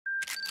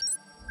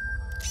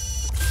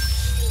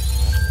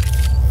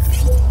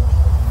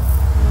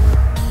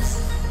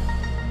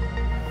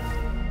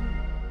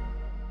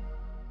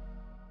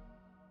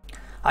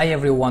Hi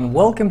everyone,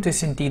 welcome to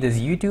Syntida's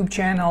YouTube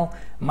channel.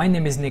 My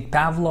name is Nick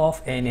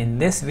Pavlov, and in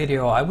this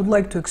video I would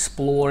like to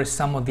explore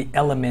some of the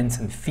elements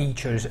and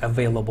features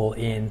available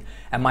in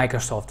a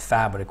Microsoft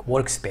Fabric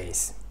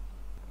workspace.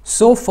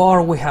 So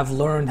far we have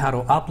learned how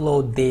to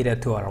upload data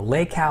to our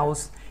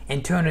lakehouse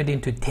and turn it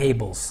into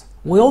tables.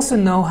 We also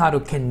know how to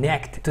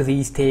connect to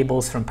these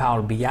tables from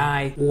Power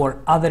BI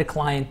or other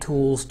client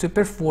tools to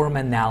perform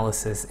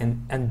analysis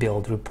and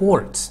build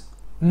reports.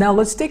 Now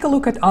let's take a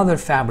look at other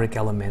Fabric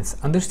elements,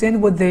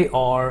 understand what they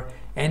are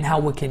and how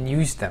we can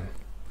use them.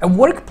 A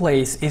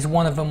workplace is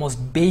one of the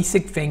most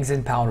basic things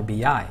in Power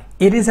BI.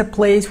 It is a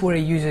place where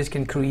users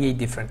can create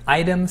different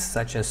items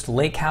such as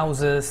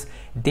lakehouses,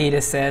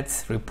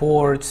 datasets,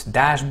 reports,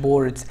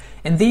 dashboards,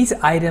 and these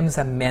items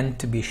are meant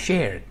to be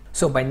shared.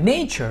 So by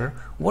nature,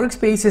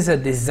 workspaces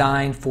are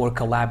designed for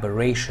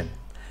collaboration.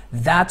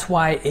 That's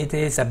why it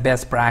is a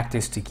best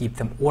practice to keep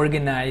them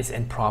organized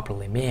and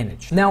properly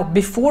managed. Now,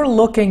 before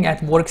looking at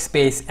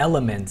workspace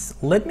elements,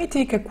 let me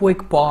take a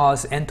quick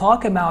pause and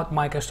talk about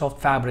Microsoft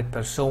Fabric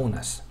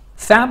personas.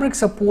 Fabric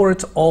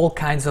supports all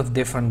kinds of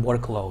different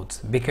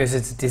workloads because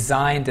it's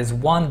designed as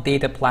one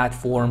data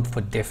platform for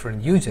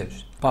different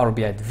users. Power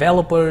BI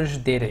developers,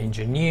 data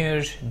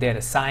engineers,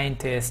 data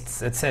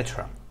scientists,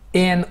 etc.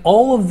 And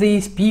all of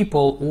these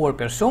people or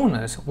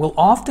personas will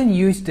often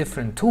use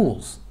different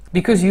tools.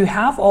 Because you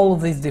have all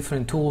of these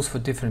different tools for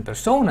different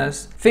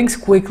personas, things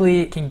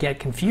quickly can get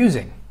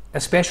confusing,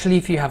 especially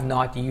if you have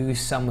not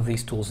used some of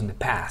these tools in the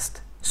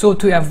past. So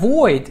to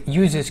avoid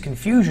users'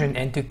 confusion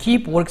and to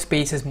keep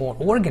workspaces more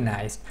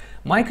organized,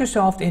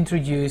 Microsoft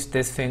introduced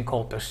this thing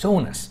called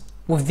personas.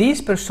 With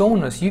these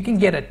personas, you can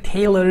get a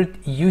tailored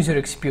user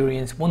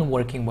experience when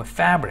working with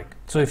Fabric.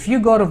 So if you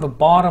go to the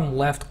bottom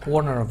left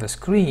corner of the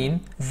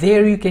screen,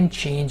 there you can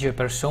change your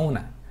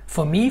persona.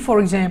 For me, for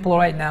example,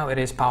 right now it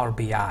is Power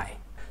BI.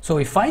 So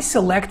if I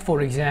select,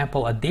 for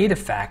example, a data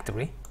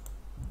factory,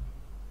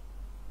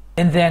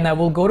 and then I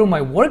will go to my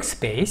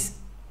workspace,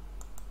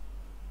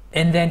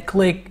 and then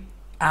click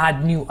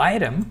Add New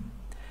Item,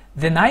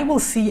 then I will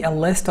see a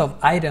list of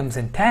items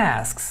and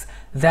tasks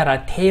that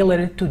are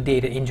tailored to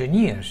data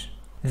engineers.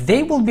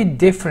 They will be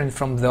different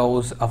from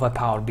those of a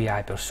Power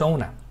BI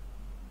persona.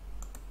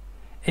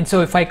 And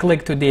so if I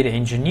click to data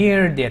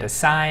engineer, data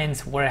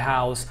science,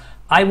 warehouse,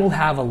 I will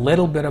have a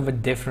little bit of a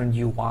different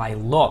UI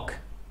look.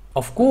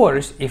 Of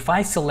course, if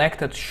I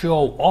selected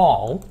Show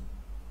All,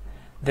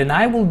 then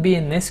I will be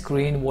in this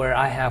screen where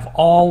I have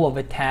all of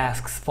the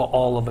tasks for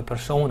all of the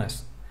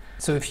personas.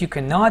 So if you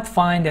cannot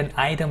find an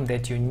item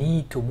that you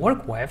need to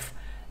work with,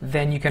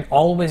 then you can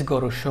always go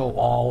to Show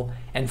All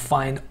and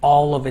find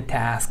all of the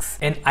tasks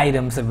and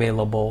items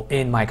available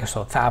in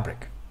Microsoft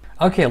Fabric.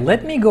 Okay,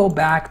 let me go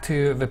back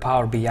to the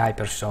Power BI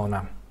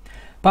persona.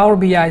 Power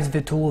BI is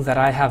the tool that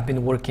I have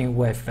been working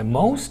with the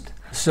most,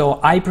 so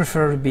I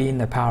prefer to be in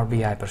the Power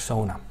BI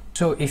persona.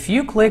 So if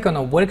you click on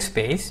a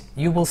workspace,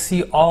 you will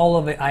see all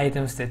of the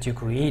items that you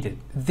created.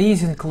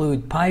 These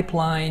include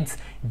pipelines,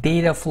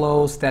 data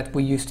flows that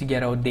we used to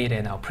get our data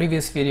in our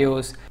previous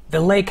videos, the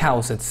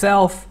lakehouse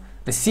itself,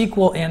 the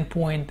SQL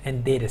endpoint,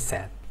 and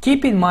dataset.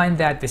 Keep in mind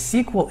that the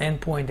SQL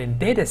endpoint and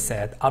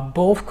dataset are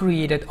both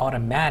created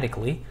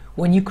automatically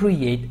when you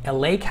create a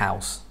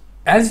lakehouse.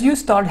 As you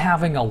start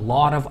having a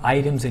lot of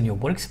items in your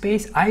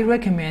workspace, I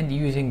recommend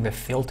using the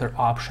filter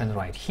option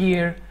right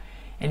here.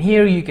 And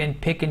here you can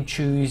pick and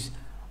choose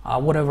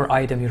whatever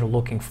item you're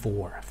looking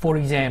for. For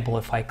example,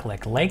 if I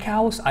click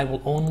Lakehouse, I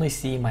will only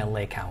see my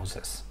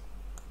lakehouses.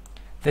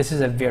 This is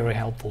a very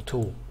helpful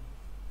tool.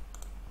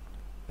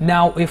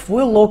 Now, if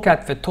we look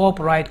at the top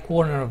right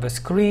corner of the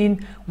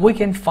screen, we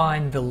can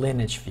find the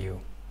Lineage view.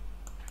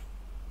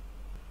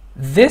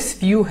 This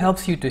view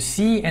helps you to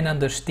see and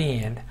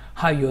understand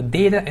how your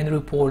data and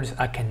reports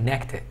are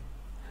connected.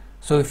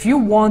 So if you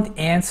want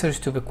answers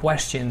to the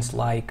questions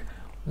like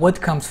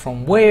what comes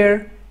from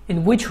where,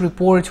 and which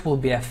reports will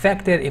be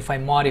affected if I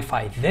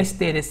modify this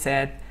data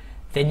set,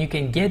 then you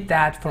can get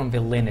that from the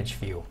Lineage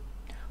view.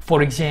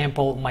 For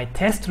example, my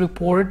test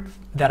report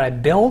that I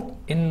built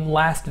in the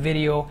last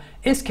video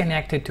is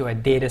connected to a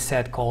data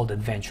set called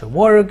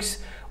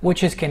AdventureWorks,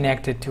 which is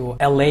connected to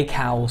a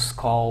lakehouse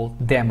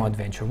called Demo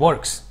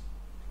AdventureWorks.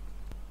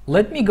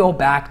 Let me go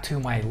back to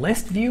my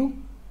list view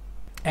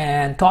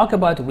and talk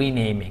about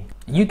renaming.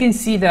 You can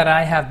see that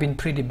I have been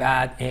pretty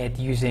bad at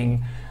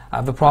using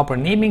the proper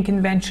naming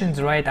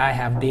conventions, right? I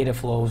have data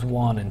flows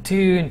 1 and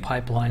 2 and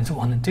pipelines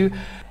 1 and 2.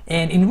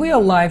 And in real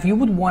life, you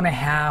would want to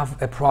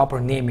have a proper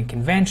naming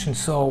convention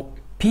so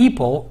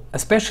people,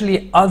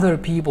 especially other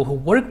people who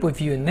work with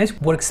you in this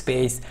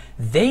workspace,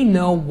 they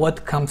know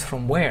what comes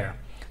from where.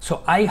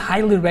 So I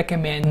highly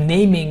recommend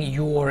naming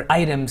your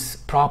items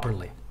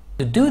properly.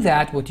 To do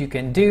that, what you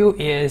can do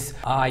is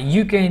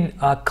you can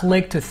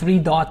click to 3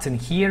 dots in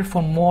here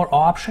for more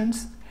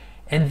options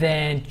and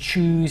then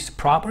choose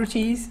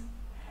Properties.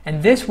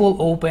 And this will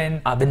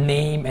open the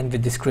name and the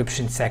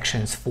description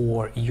sections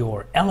for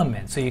your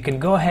element. So you can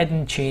go ahead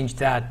and change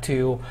that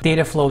to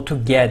data flow to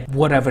get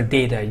whatever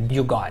data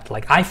you got.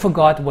 Like I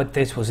forgot what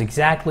this was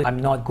exactly. I'm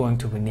not going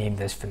to rename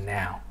this for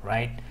now,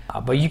 right?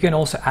 But you can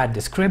also add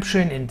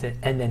description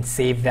and then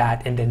save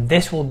that. And then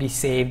this will be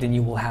saved and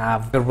you will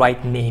have the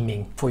right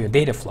naming for your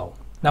data flow.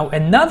 Now,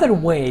 another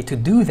way to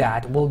do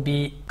that will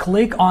be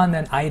click on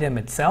an item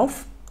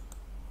itself.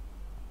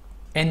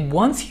 And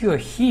once you're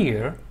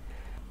here,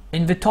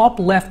 in the top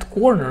left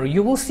corner,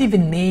 you will see the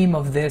name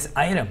of this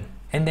item,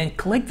 and then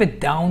click the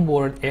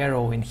downward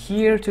arrow in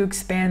here to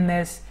expand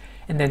this.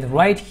 And then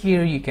right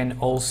here, you can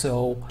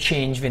also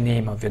change the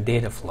name of your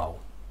data flow.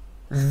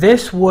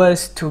 This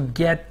was to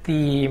get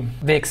the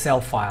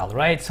Excel file,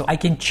 right? So I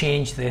can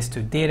change this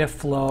to data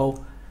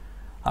flow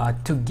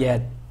to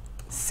get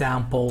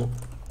sample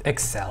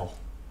Excel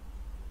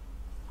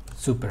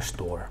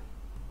Superstore.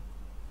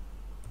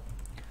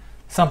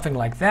 Something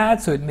like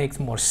that, so it makes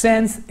more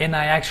sense and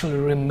I actually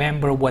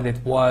remember what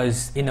it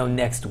was,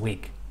 next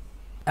week.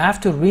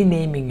 After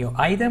renaming your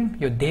item,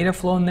 your data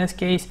flow in this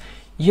case,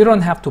 you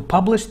don't have to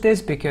publish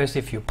this because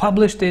if you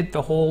published it,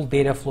 the whole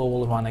data flow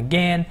will run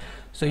again.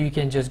 So you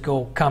can just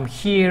come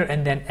here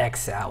and then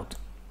X out.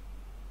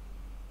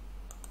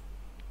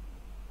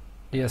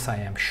 Yes, I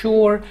am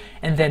sure.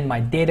 And then my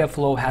data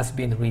flow has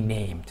been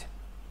renamed.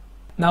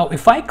 Now,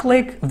 if I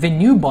click the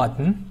new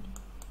button,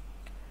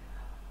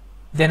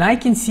 then I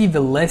can see the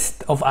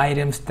list of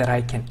items that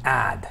I can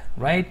add,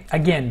 right?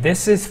 Again,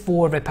 this is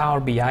for the Power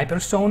BI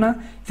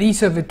persona.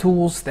 These are the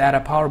tools that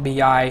a Power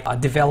BI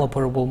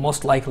developer will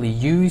most likely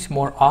use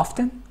more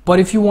often.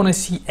 But if you want to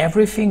see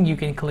everything, you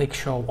can click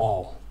Show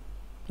All.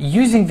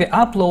 Using the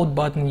Upload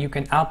button, you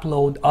can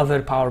upload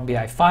other Power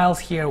BI files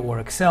here or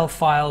Excel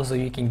files, or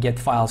you can get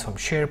files from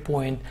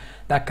SharePoint,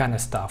 that kind of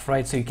stuff,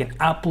 right? So you can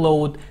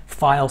upload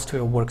files to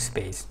your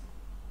workspace.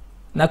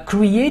 Now,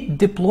 create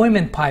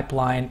deployment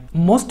pipeline.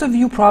 Most of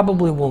you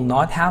probably will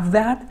not have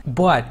that,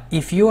 but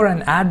if you're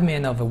an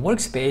admin of a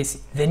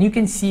workspace, then you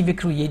can see the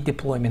create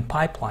deployment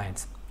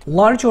pipelines.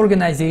 Large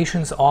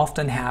organizations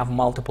often have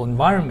multiple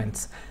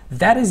environments.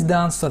 That is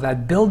done so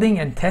that building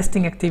and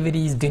testing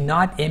activities do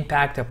not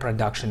impact a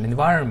production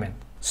environment.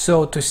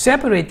 So to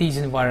separate these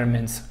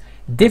environments,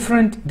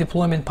 different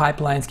deployment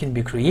pipelines can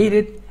be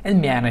created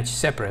and managed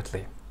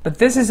separately. But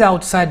this is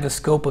outside the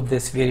scope of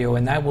this video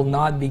and I will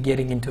not be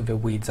getting into the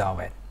weeds of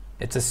it.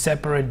 It's a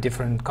separate,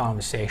 different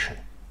conversation.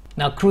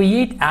 Now,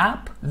 create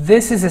app.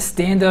 This is a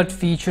standard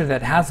feature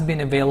that has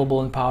been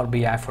available in Power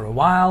BI for a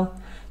while.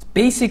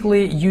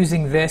 Basically,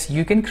 using this,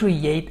 you can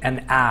create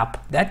an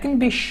app that can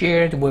be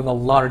shared with a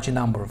large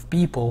number of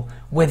people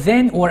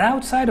within or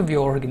outside of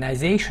your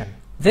organization.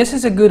 This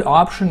is a good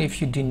option if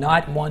you do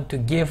not want to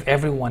give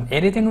everyone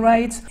editing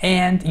rights,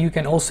 and you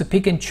can also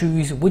pick and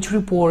choose which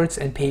reports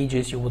and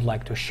pages you would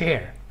like to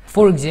share.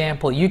 For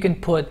example, you can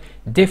put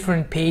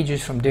different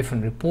pages from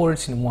different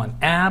reports in one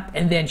app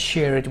and then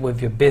share it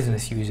with your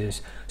business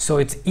users. So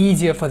it's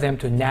easier for them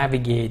to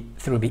navigate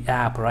through the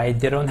app, right?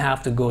 They don't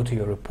have to go to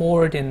your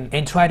report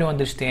and try to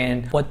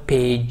understand what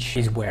page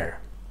is where.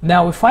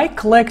 Now, if I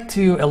click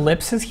to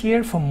ellipses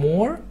here for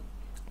more,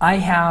 I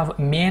have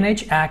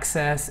Manage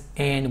Access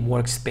and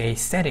Workspace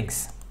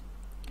Settings.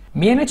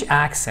 Manage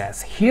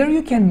Access. Here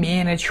you can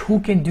manage who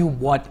can do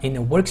what in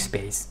a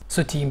workspace,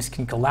 so teams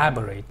can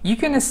collaborate. You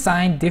can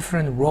assign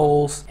different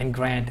roles and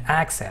grant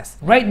access.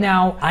 Right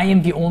now, I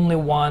am the only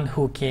one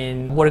who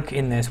can work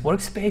in this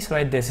workspace,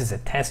 right? This is a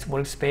test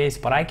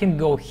workspace, but I can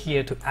go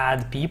here to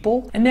add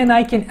people, and then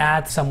I can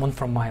add someone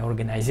from my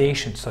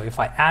organization. So if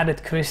I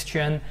added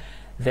Christian,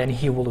 then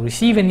he will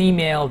receive an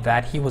email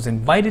that he was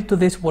invited to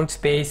this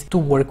workspace to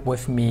work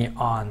with me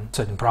on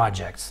certain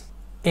projects.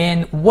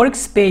 In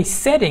Workspace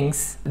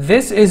Settings,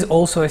 this is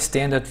also a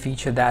standard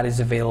feature that is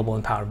available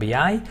in Power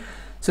BI.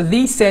 So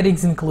these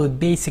settings include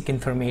basic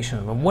information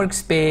of a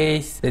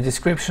workspace, the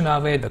description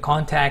of it, the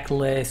contact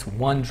list,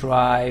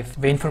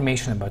 OneDrive, the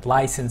information about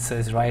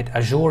licenses, right?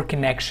 Azure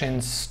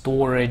connections,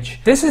 storage.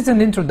 This is an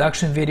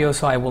introduction video,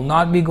 so I will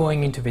not be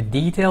going into the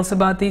details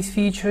about these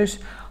features.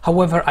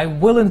 However, I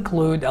will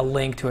include a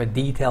link to a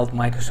detailed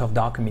Microsoft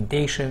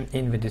documentation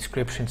in the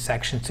description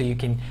section so you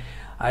can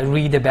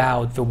read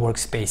about the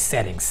workspace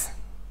settings.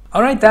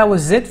 Alright, that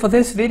was it for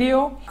this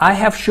video. I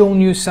have shown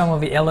you some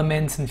of the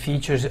elements and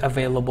features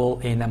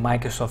available in a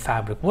Microsoft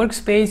Fabric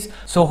workspace.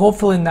 So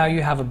hopefully now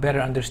you have a better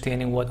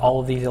understanding what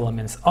all of these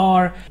elements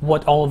are,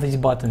 what all of these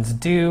buttons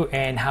do,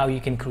 and how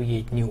you can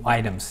create new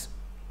items.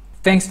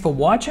 Thanks for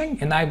watching,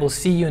 and I will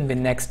see you in the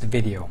next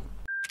video.